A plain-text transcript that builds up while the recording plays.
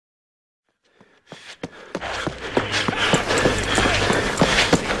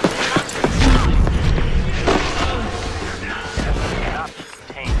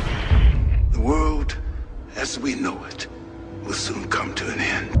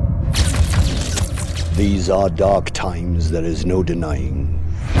These are dark times, there is no denying.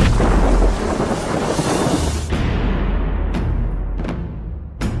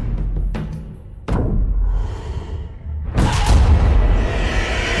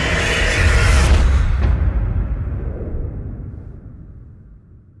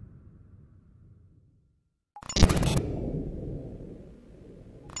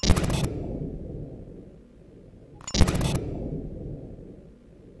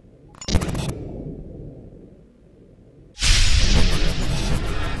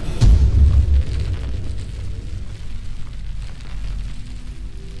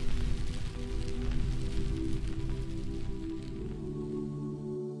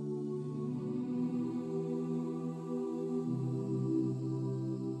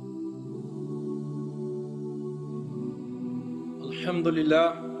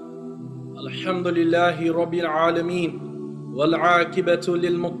 الحمد لله رب العالمين والعاقبة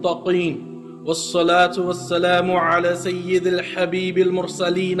للمتقين والصلاة والسلام على سيد الحبيب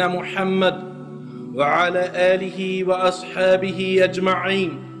المرسلين محمد وعلى آله وأصحابه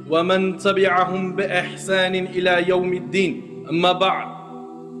أجمعين ومن تبعهم بإحسان إلى يوم الدين أما بعد.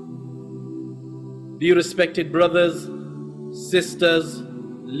 Dear respected brothers, sisters,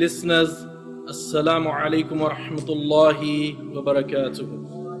 listeners, Assalamu alaikum wa rahmatullahi wa barakatuh.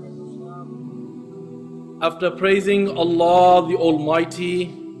 After praising Allah the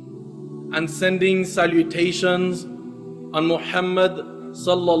Almighty and sending salutations on Muhammad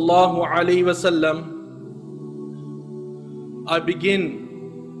sallallahu alaihi wasallam, I begin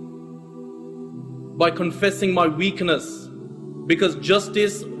by confessing my weakness, because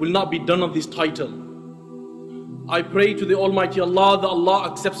justice will not be done on this title. I pray to the Almighty Allah that Allah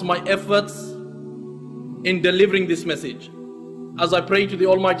accepts my efforts in delivering this message, as I pray to the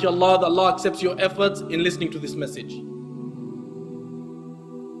Almighty Allah that Allah accepts your efforts in listening to this message.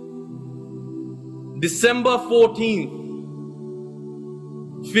 December 14th,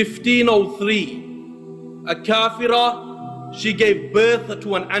 1503, a kafira, she gave birth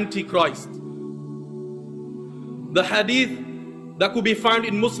to an antichrist. The hadith that could be found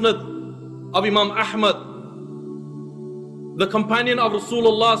in Musnad of Imam Ahmad, the companion of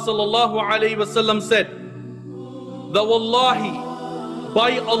Rasulullah sallallahu alayhi wasallam said that wallahi,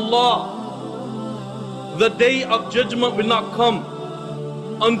 by Allah, the day of judgment will not come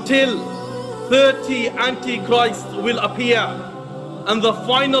until 30 antichrists will appear, and the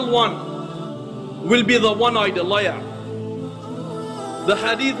final one will be the one-eyed liar. The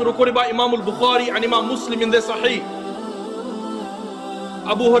hadith recorded by Imam al-Bukhari and Imam Muslim in their Sahih.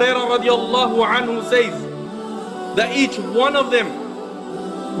 Abu Hurairah radiallahu anhu says that each one of them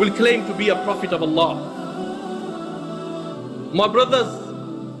will claim to be a prophet of Allah. My brothers,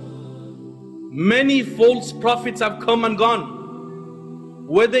 many false prophets have come and gone.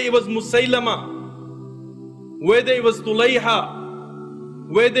 Whether it was Musaylama, whether it was Tulayha,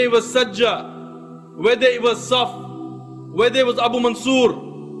 whether it was Sajja, whether it was Saf, whether it was Abu Mansur,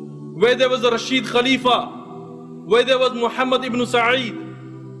 whether it was Rashid Khalifa, whether it was Muhammad ibn Sa'id,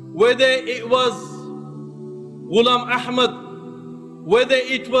 whether it was Ghulam Ahmad, whether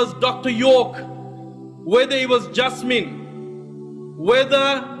it was Dr. York, whether it was Jasmine,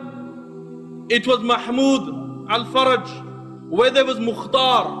 whether it was Mahmoud Al-Faraj, whether it was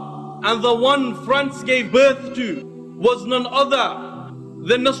Mukhtar, and the one France gave birth to was none other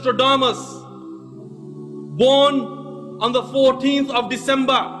than Nostradamus, born on the 14th of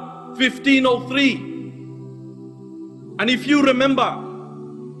December 1503. And if you remember,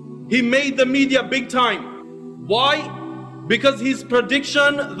 he made the media big time. Why? Because his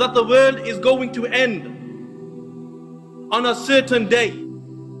prediction that the world is going to end on a certain day,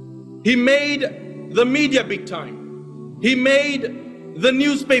 he made the media big time. He made the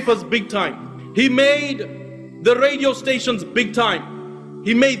newspapers big time. He made the radio stations big time.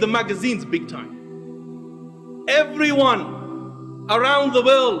 He made the magazines big time. Everyone around the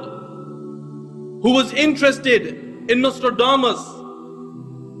world who was interested in Nostradamus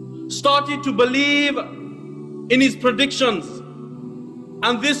started to believe in his predictions,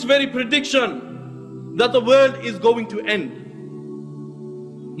 and this very prediction that the world is going to end.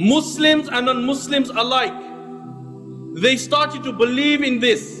 Muslims and non-Muslims alike, they started to believe in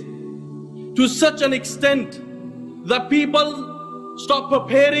this to such an extent that people stopped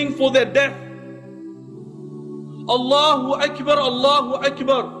preparing for their death. Allahu Akbar, Allahu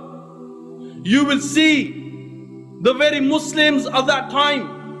Akbar. You will see the very Muslims of that time,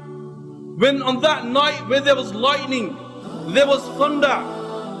 when on that night where there was lightning, there was thunder,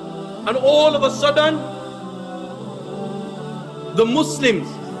 and all of a sudden the Muslims,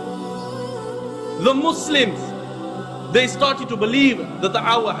 they started to believe that the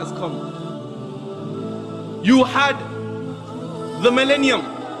hour has come. you had the millennium.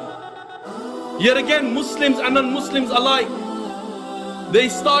 Yet again, Muslims and non-Muslims alike, they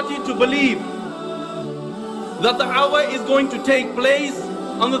started to believe that the hour is going to take place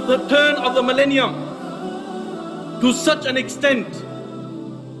on the turn of the millennium, to such an extent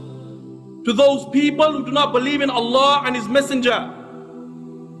to those people who do not believe in Allah and His Messenger.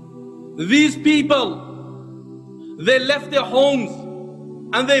 These people, they left their homes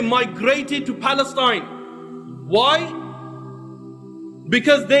and they migrated to Palestine. Why?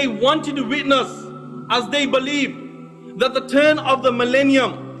 Because they wanted to witness, as they believe, that the turn of the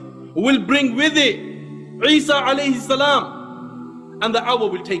millennium will bring with it Isa alayhi salam, and the hour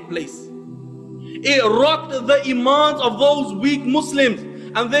will take place. It rocked the imans of those weak Muslims,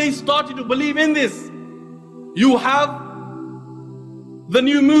 and they started to believe in this. You have the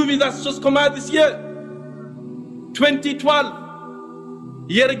new movie that's just come out this year, 2012.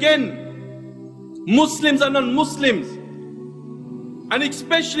 Yet again, Muslims and non-Muslims, and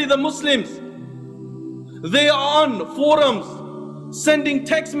especially the Muslims, they are on forums sending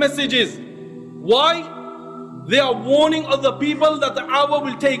text messages. Why? They are warning other people that the hour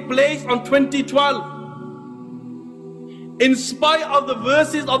will take place on 2012. In spite of the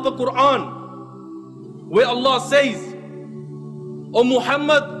verses of the Quran, where Allah says, "O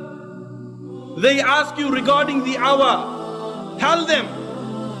Muhammad, they ask you regarding the hour, tell them,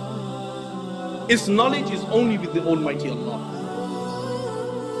 its knowledge is only with the Almighty Allah."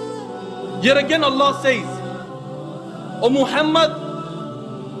 Yet again Allah says, "O Muhammad,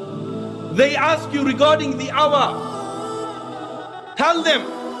 they ask you regarding the hour, tell them,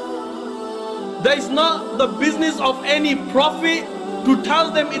 that is not the business of any prophet to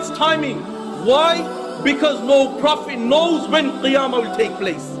tell them its timing." Why? Because no prophet knows when Qiyam will take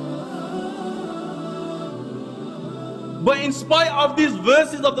place. But in spite of these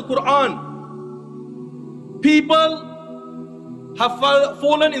verses of the Quran, people have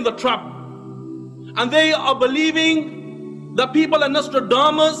fallen in the trap, and they are believing that people and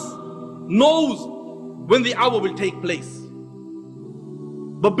Nostradamus knows when the hour will take place.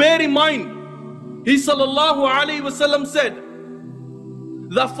 But bear in mind, He sallallahu alayhi wasallam said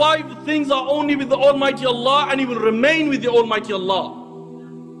that 5 things are only with the Almighty Allah, and He will remain with the Almighty Allah.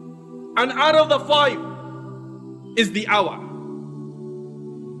 And out of the 5 is the hour.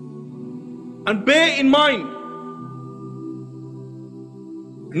 And bear in mind,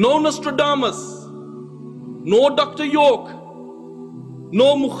 no Nostradamus, no Dr. York,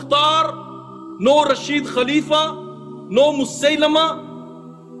 no Mukhtar, no Rashid Khalifa, no Musaylama,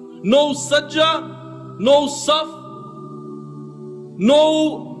 no Sajja, no Saf, no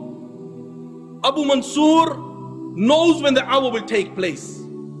Abu Mansur knows when the hour will take place.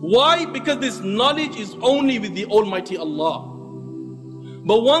 Why? Because this knowledge is only with the Almighty Allah.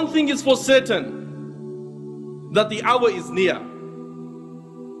 But one thing is for certain, that the hour is near.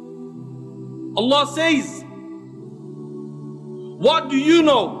 Allah says, "What do you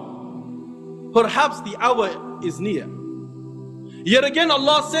know? Perhaps the hour is near." Yet again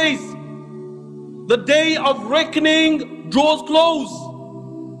Allah says, "The day of reckoning draws close."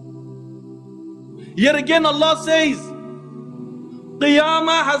 Yet again Allah says,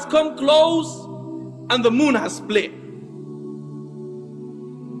 "Qiyamah has come close and the moon has split."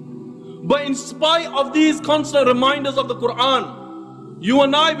 But in spite of these constant reminders of the Quran, you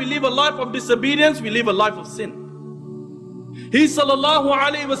and I, we live a life of disobedience, we live a life of sin. He sallallahu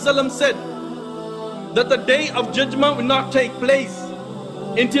alayhi wasallam said that the day of judgment will not take place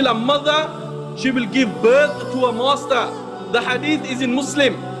until a mother, she will give birth to a master. The hadith is in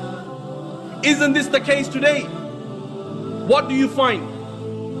Muslim. Isn't this the case today? What do you find?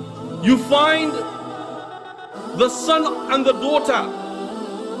 You find the son and the daughter,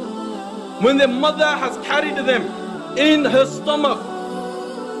 when their mother has carried them in her stomach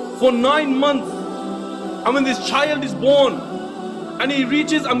for 9 months, and when this child is born and he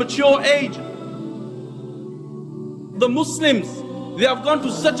reaches a mature age, the Muslims, they have gone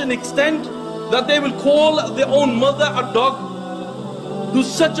to such an extent that they will call their own mother a dog, to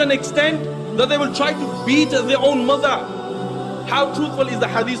such an extent that they will try to beat their own mother. How truthful is the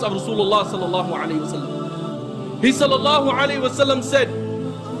hadith of Rasulullah sallallahu alayhi wasallam? He sallallahu alayhi wasallam said,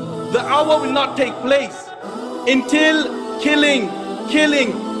 the hour will not take place until killing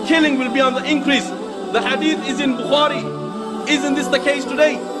will be on the increase. The hadith is in Bukhari. Isn't this the case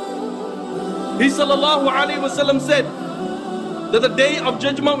today? He sallallahu alayhi wasallam said that the day of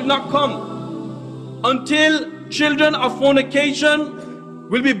judgment will not come until children of fornication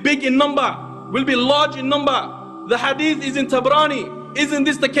will be big in number, will be large in number. The hadith is in Tabrani. Isn't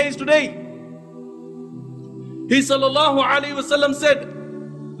this the case today? He sallallahu alayhi wasallam said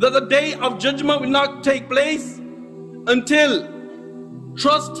that the day of judgment will not take place until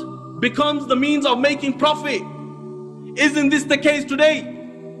trust becomes the means of making profit. Isn't this the case today?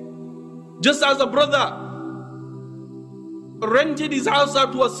 Just as a brother rented his house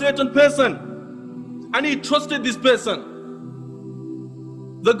out to a certain person and he trusted this person.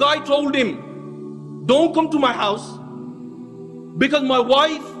 The guy told him, don't come to my house because my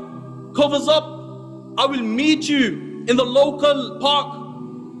wife covers up. I will meet you in the local park.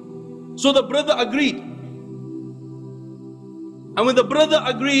 So the brother agreed. And when the brother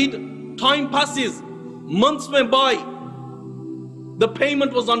agreed, time passes, months went by, the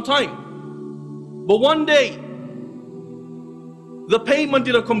payment was on time. But one day, the payment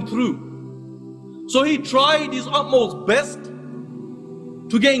didn't come through. So he tried his utmost best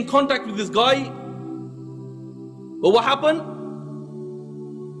to get in contact with this guy. But what happened?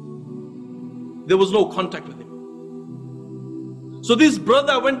 There was no contact with him. So this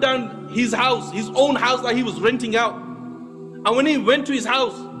brother went down his house, his own house that he was renting out. And when he went to his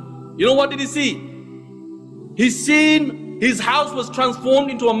house, you know what did he see? He seen his house was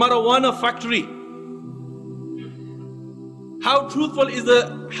transformed into a marijuana factory. How truthful is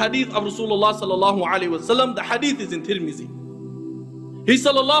the hadith of Rasulullah sallallahu alaihi wasallam? The hadith is in Tirmizi. He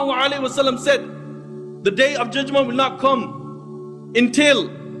sallallahu alaihi wasallam said, the day of judgment will not come until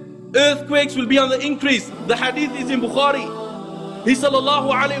earthquakes will be on the increase. The hadith is in Bukhari. He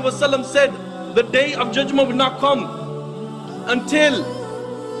sallallahu alaihi wasallam said, the day of judgment will not come until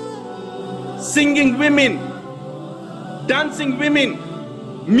singing women, dancing women,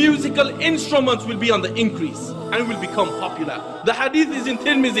 musical instruments will be on the increase and will become popular. The hadith is in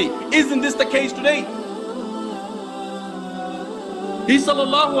Tirmizi. Isn't this the case today? He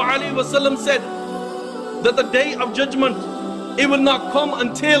sallallahu alaihi wasallam said that the day of judgment, it will not come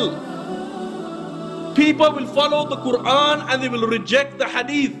until people will follow the Quran and they will reject the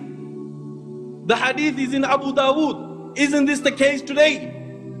hadith. The hadith is in Abu Dawood. Isn't this the case today?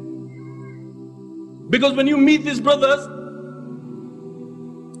 Because when you meet these brothers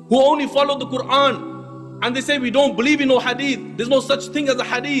who only follow the Quran and they say we don't believe in no hadith, there's no such thing as a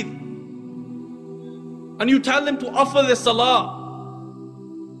hadith, and you tell them to offer their salah,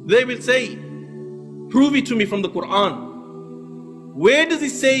 they will say, prove it to me from the Quran. Where does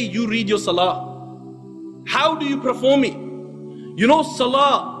it say you read your salah? How do you perform it? You know,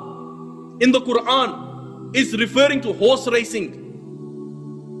 salah in the Quran is referring to horse racing.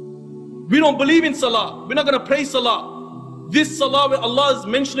 We don't believe in salah. We're not going to pray salah. This salah where Allah is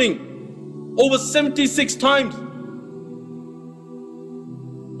mentioning over 76 times.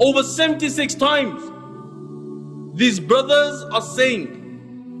 Over 76 times. These brothers are saying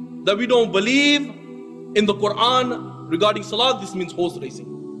that we don't believe in the Quran regarding salah. This means horse racing.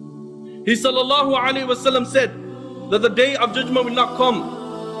 He sallallahu alaihi wasallam said that the day of judgment will not come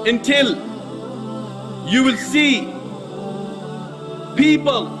until you will see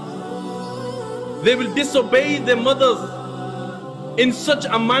people, they will disobey their mothers in such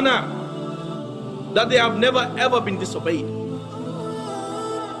a manner that they have never ever been disobeyed.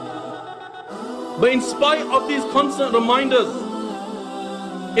 But in spite of these constant reminders,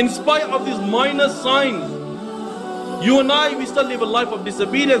 in spite of these minor signs, you and I, we still live a life of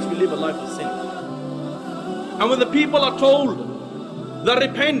disobedience, we live a life of sin. And when the people are told that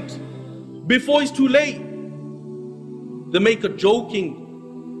repent before it's too late, they make a joke out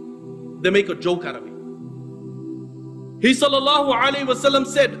of it. He sallallahu alaihi wasallam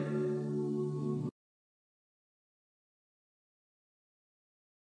said